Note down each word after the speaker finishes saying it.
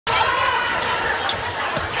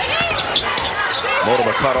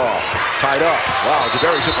Motima cut off, tied up. Wow,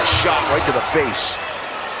 DeBerry took a shot right to the face.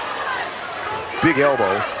 Big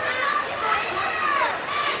elbow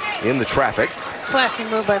in the traffic. Classy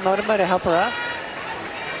move by Motima to help her up.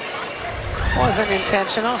 Wasn't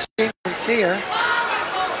intentional. She didn't even see her.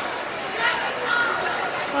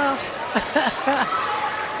 Well,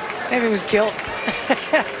 maybe it was guilt.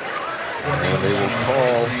 And they will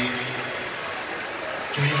call.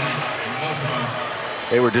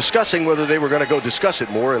 They were discussing whether they were going to go discuss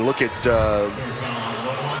it more and look at the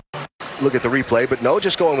replay, but no,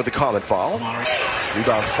 just going with the common foul.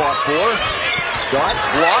 Rebound fought for, got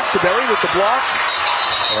blocked. DeBerry with the block,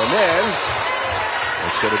 and then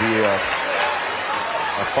it's going to be a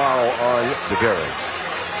foul on DeBerry.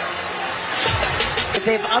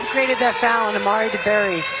 They've upgraded that foul on Amari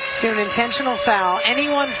DeBerry to an intentional foul.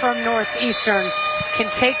 Anyone from Northeastern can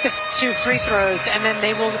take the 2 free throws, and then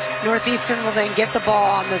Northeastern will then get the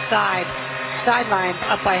ball on the sideline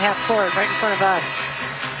up by half court, right in front of us.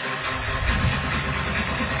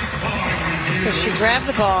 So she grabbed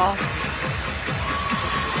the ball.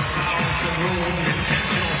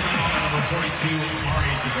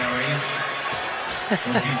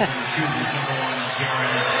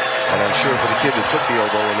 And I'm sure for the kid that took the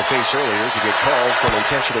elbow in the face earlier to get called for an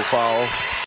intentional foul